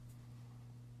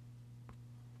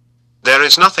there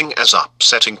is nothing as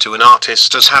upsetting to an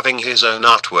artist as having his own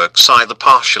artworks either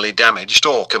partially damaged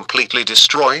or completely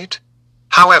destroyed.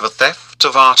 However, theft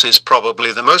of art is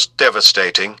probably the most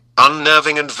devastating,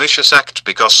 unnerving and vicious act,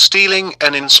 because stealing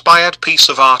an inspired piece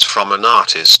of art from an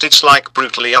artist, it's like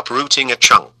brutally uprooting a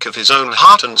chunk of his own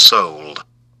heart and soul.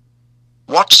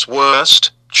 What's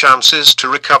worst, chances to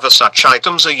recover such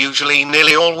items are usually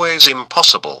nearly always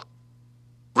impossible.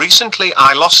 Recently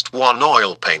I lost one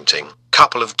oil painting,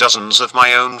 couple of dozens of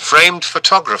my own framed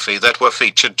photography that were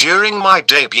featured during my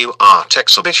debut art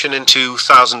exhibition in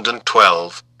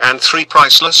 2012, and 3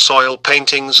 priceless oil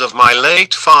paintings of my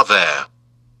late father.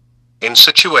 In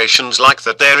situations like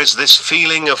that, there is this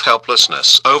feeling of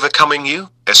helplessness overcoming you,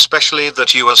 especially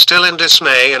that you are still in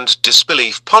dismay and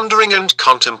disbelief, pondering and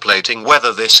contemplating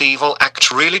whether this evil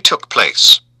act really took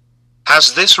place.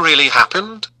 Has this really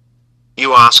happened?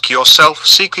 You ask yourself,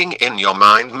 seeking in your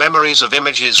mind memories of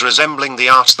images resembling the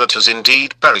art that has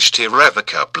indeed perished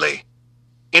irrevocably.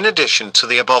 In addition to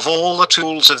the above, all the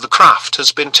tools of the craft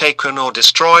has been taken or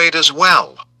destroyed as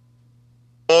well.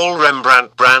 All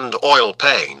Rembrandt brand oil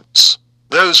paints.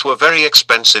 Those were very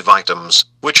expensive items,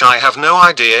 which I have no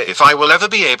idea if I will ever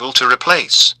be able to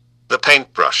replace. The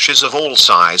paintbrushes of all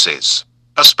sizes,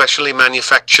 especially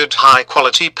manufactured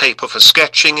high-quality paper for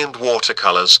sketching and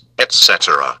watercolors,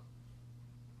 etc.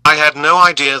 I had no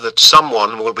idea that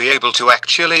someone will be able to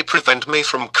actually prevent me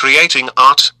from creating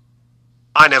art.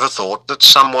 I never thought that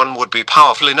someone would be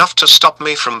powerful enough to stop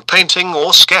me from painting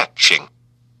or sketching.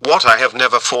 What I have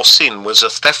never foreseen was a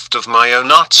theft of my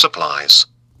own art supplies.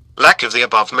 Lack of the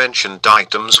above-mentioned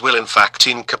items will in fact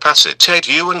incapacitate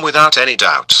you and without any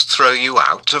doubt throw you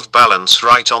out of balance,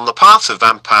 right on the path of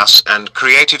impasse and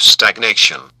creative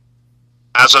stagnation.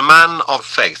 As a man of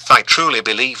faith, I truly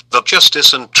believed that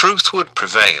justice and truth would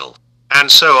prevail, and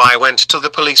so I went to the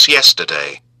police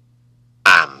yesterday.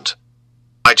 And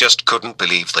I just couldn't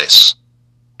believe this.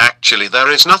 Actually,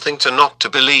 there is nothing to not to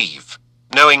believe,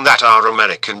 knowing that our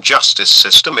American justice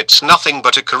system, it's nothing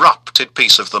but a corrupted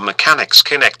piece of the mechanics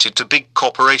connected to big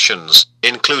corporations,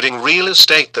 including real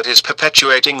estate, that is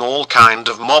perpetuating all kind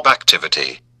of mob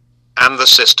activity. And the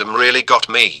system really got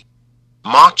me.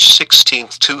 March 16,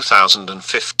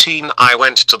 2015, I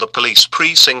went to the police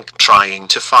precinct trying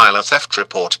to file a theft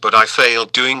report, but I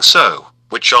failed doing so,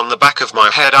 which on the back of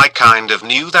my head I kind of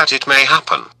knew that it may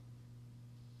happen.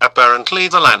 Apparently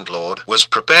the landlord was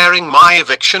preparing my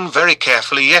eviction very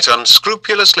carefully yet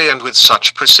unscrupulously, and with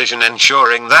such precision,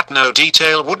 ensuring that no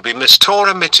detail would be missed or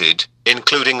omitted,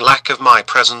 including lack of my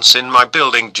presence in my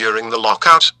building during the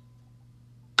lockout.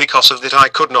 Because of that, I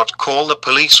could not call the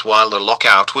police while the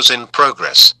lockout was in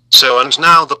progress, and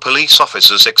now the police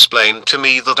officers explained to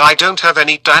me that I don't have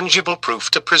any tangible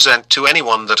proof to present to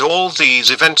anyone that all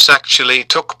these events actually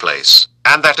took place,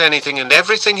 and that anything and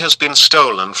everything has been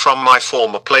stolen from my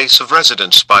former place of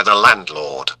residence by the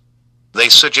landlord. They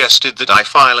suggested that I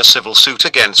file a civil suit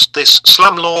against this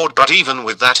slumlord, but even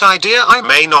with that idea I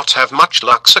may not have much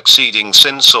luck succeeding,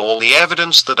 since all the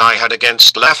evidence that I had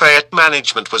against Lafayette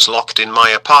management was locked in my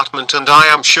apartment, and I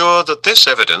am sure that this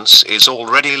evidence is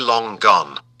already long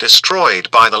gone, destroyed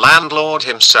by the landlord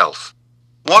himself.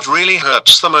 What really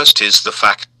hurts the most is the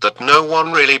fact that no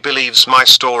one really believes my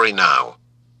story now.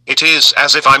 It is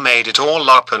as if I made it all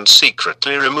up and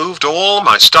secretly removed all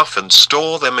my stuff and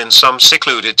store them in some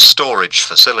secluded storage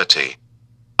facility.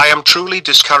 I am truly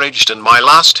discouraged, and my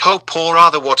last hope, or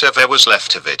rather whatever was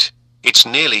left of it, it's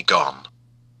nearly gone.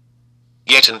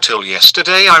 Yet until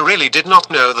yesterday I really did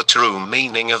not know the true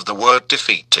meaning of the word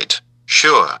defeated.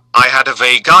 Sure, I had a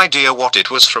vague idea what it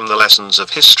was from the lessons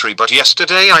of history, but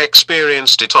yesterday I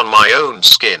experienced it on my own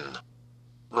skin.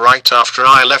 Right after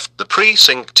I left the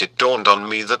precinct, it dawned on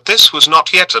me that this was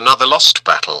not yet another lost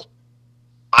battle.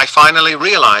 I finally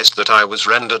realized that I was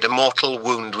rendered a mortal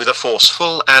wound with a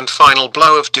forceful and final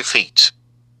blow of defeat.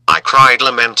 I cried,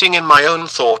 lamenting in my own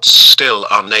thoughts, still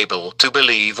unable to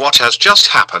believe what has just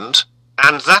happened,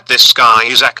 and that this guy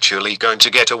is actually going to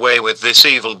get away with this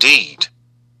evil deed.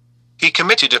 He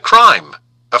committed a crime,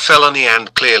 a felony,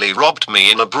 and clearly robbed me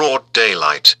in a broad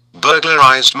daylight,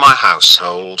 burglarized my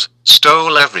household,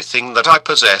 stole everything that I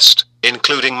possessed,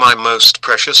 including my most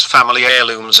precious family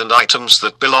heirlooms and items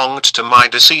that belonged to my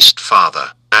deceased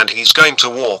father, and he's going to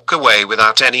walk away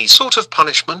without any sort of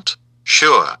punishment?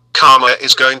 Sure, karma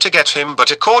is going to get him,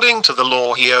 but according to the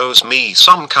law he owes me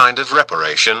some kind of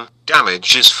reparation,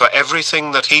 damages for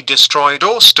everything that he destroyed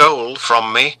or stole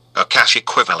from me, a cash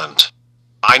equivalent.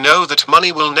 I know that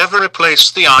money will never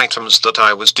replace the items that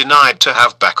I was denied to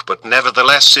have back, but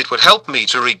nevertheless it would help me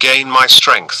to regain my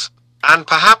strength, and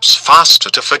perhaps faster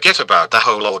to forget about the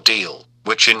whole ordeal.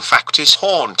 which in fact is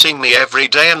haunting me every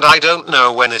day, and I don't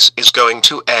know when this is going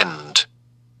to end.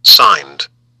 Signed,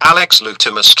 Alex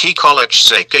Lutimiski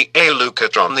College, aka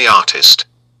Lucatron the artist.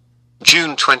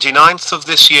 June 29th of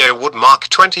this year would mark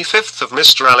 25th of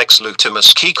Mr. Alex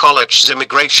Lutimiski College's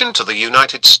immigration to the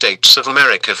United States of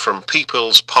America from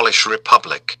People's Polish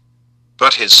Republic.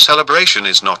 But his celebration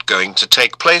is not going to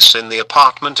take place in the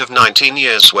apartment of 19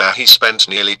 years where he spent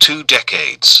nearly 2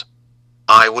 decades.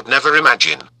 I would never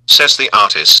imagine, says the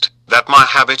artist, that my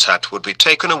habitat would be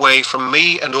taken away from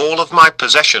me and all of my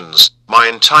possessions, my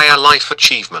entire life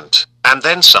achievement, and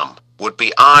then some, would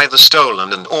be either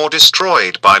stolen and or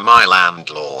destroyed by my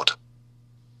landlord.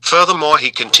 Furthermore, he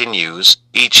continues,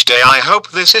 each day I hope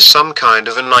this is some kind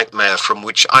of a nightmare from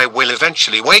which I will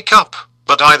eventually wake up,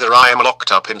 but either I am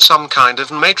locked up in some kind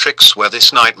of matrix where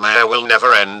this nightmare will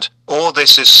never end, or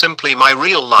this is simply my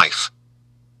real life.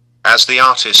 As the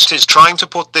artist is trying to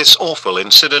put this awful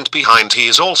incident behind, he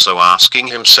is also asking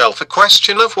himself a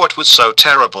question of what was so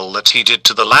terrible that he did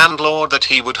to the landlord that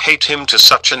he would hate him to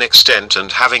such an extent,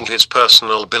 and having his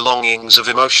personal belongings of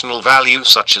emotional value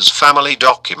such as family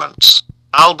documents,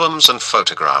 albums and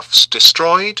photographs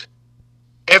destroyed.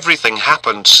 Everything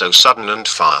happened so sudden and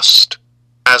fast.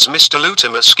 As Mr.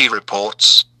 Lutimiski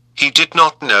reports, he did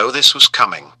not know this was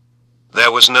coming.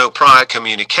 There was no prior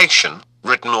communication,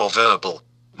 written or verbal.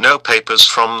 No papers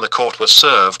from the court were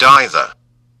served either.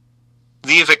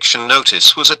 The eviction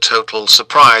notice was a total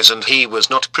surprise, and he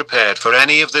was not prepared for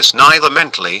any of this, neither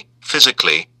mentally,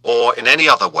 physically, or in any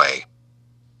other way.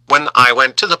 When I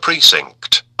went to the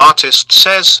precinct, artist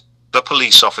says, the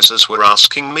police officers were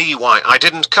asking me why I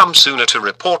didn't come sooner to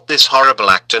report this horrible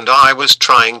act, and I was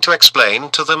trying to explain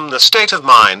to them the state of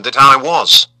mind that I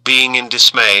was, being in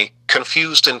dismay,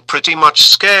 confused and pretty much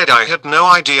scared. I had no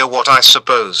idea what I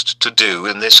supposed to do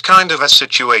in this kind of a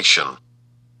situation.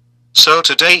 So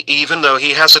today, even though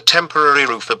he has a temporary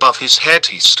roof above his head,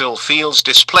 he still feels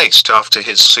displaced after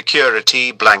his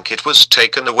security blanket was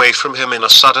taken away from him in a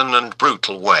sudden and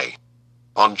brutal way.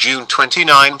 On June 29,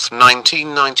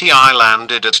 1990, I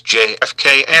landed at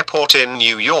JFK Airport in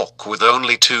New York with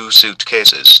only 2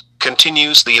 suitcases,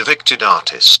 continues the evicted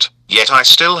artist, yet I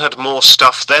still had more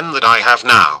stuff then than I have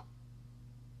now.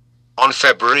 On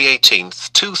February 18,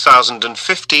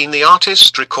 2015, the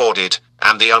artist recorded,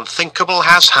 and the unthinkable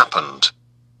has happened.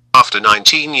 After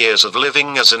 19 years of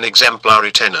living as an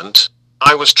exemplary tenant,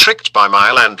 I was tricked by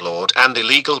my landlord, and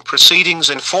illegal proceedings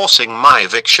enforcing my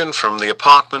eviction from the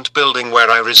apartment building where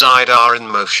I reside are in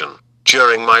motion.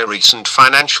 During my recent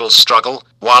financial struggle,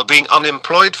 while being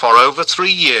unemployed for over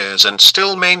 3 years and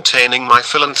still maintaining my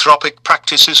philanthropic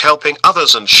practices, helping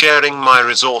others and sharing my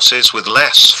resources with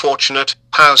less fortunate,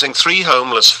 housing 3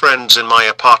 homeless friends in my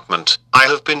apartment, I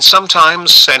have been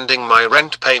sometimes sending my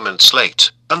rent payments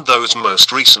late, and those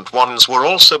most recent ones were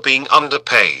also being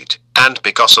underpaid, and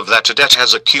because of that a debt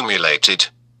has accumulated.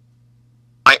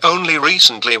 I only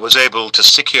recently was able to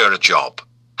secure a job.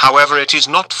 However, it is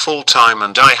not full-time,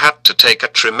 and I had to take a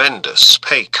tremendous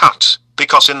pay cut,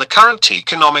 because in the current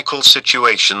economical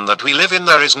situation that we live in,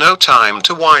 there is no time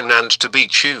to whine and to be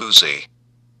choosy.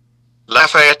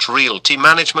 Lafayette Realty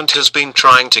Management has been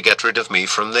trying to get rid of me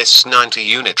from this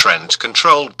 90-unit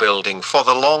rent-controlled building for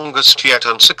the longest, yet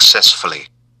unsuccessfully.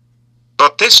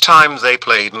 But this time they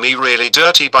played me really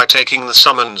dirty by taking the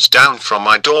summons down from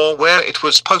my door where it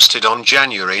was posted on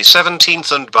January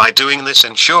 17th, and by doing this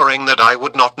ensuring that I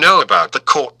would not know about the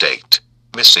court date,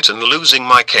 miss it, and losing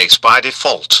my case by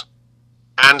default.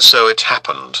 And so it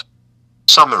happened.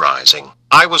 Summarizing,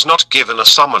 I was not given a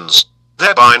summons,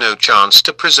 thereby no chance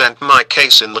to present my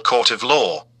case in the court of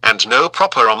law, and no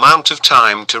proper amount of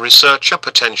time to research a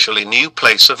potentially new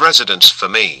place of residence for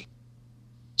me.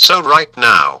 So right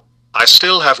now, I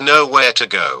still have nowhere to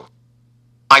go.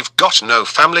 I've got no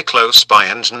family close by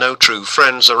and no true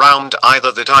friends around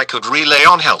either that I could rely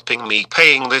on helping me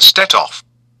paying this debt off.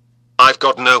 I've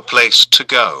got no place to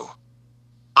go.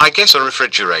 I guess a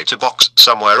refrigerator box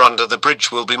somewhere under the bridge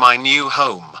will be my new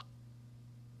home.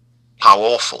 How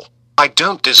awful. I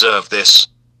don't deserve this.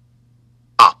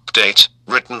 Update,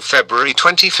 written February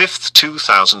 25,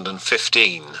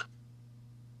 2015.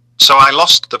 So I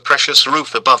lost the precious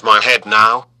roof above my head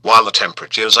now, while the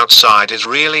temperatures outside is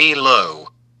really low.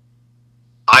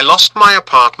 I lost my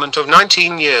apartment of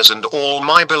 19 years and all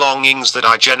my belongings that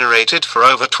I generated for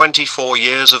over 24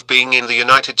 years of being in the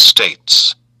United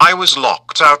States. I was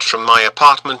locked out from my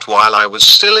apartment while I was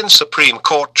still in Supreme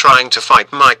Court trying to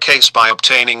fight my case by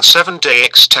obtaining 7-day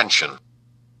extension.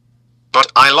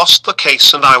 But I lost the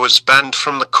case and I was banned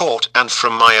from the court and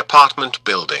from my apartment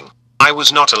building. I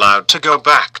was not allowed to go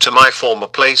back to my former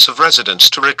place of residence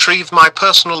to retrieve my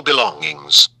personal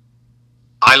belongings.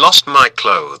 I lost my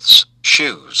clothes,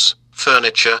 shoes,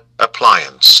 furniture,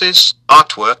 appliances,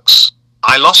 artworks.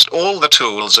 I lost all the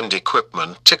tools and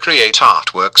equipment to create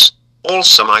artworks.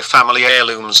 Also my family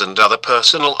heirlooms and other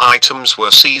personal items were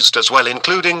seized as well,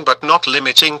 including but not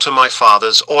limiting to my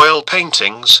father's oil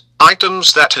paintings,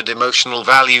 items that had emotional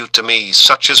value to me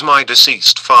such as my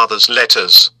deceased father's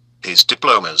letters, his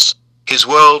diplomas, his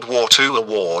World War II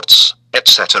awards,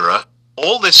 etc.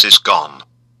 All this is gone.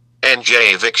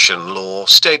 NJ eviction law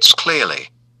states clearly.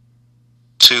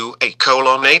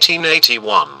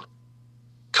 2A:1881.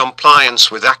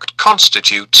 Compliance with Act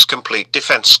constitutes complete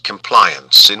defense.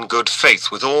 Compliance in good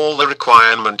faith with all the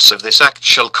requirements of this Act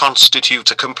shall constitute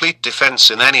a complete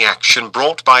defense in any action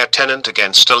brought by a tenant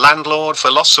against a landlord for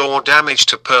loss or damage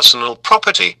to personal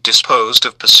property disposed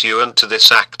of pursuant to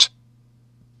this Act.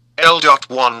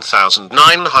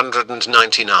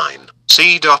 L.1999,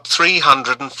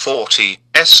 C.340,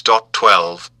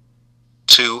 S.12.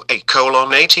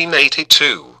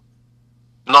 2A:1882.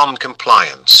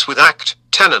 Non-compliance with Act,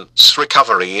 tenant's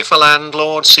recovery. If a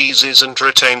landlord seizes and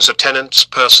retains a tenant's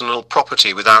personal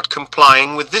property without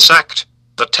complying with this Act,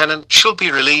 the tenant shall be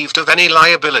relieved of any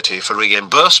liability for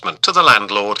reimbursement to the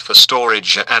landlord for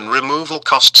storage and removal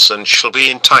costs and shall be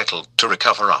entitled to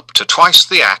recover up to twice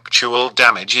the actual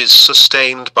damages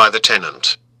sustained by the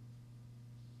tenant.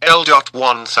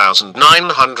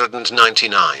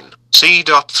 L.1999,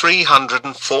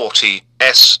 C.340,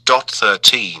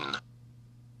 S.13.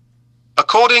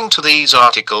 According to these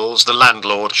articles, the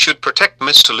landlord should protect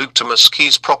Mr.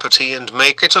 Lutomuski's property and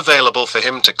make it available for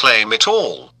him to claim it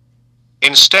all.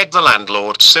 Instead, the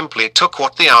landlord simply took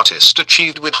what the artist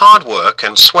achieved with hard work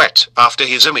and sweat after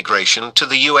his immigration to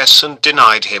the US and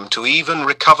denied him to even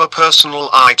recover personal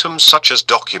items such as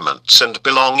documents and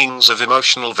belongings of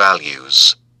emotional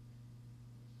values.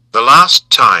 The last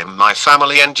time my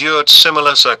family endured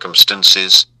similar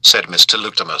circumstances, said Mr.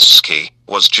 Lutomuski,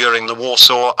 was during the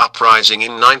Warsaw Uprising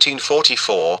in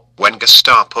 1944, when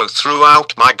Gestapo threw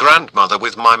out my grandmother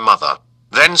with my mother,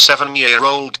 then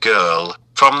 7-year-old girl,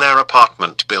 from their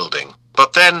apartment building.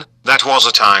 But then, that was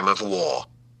a time of war.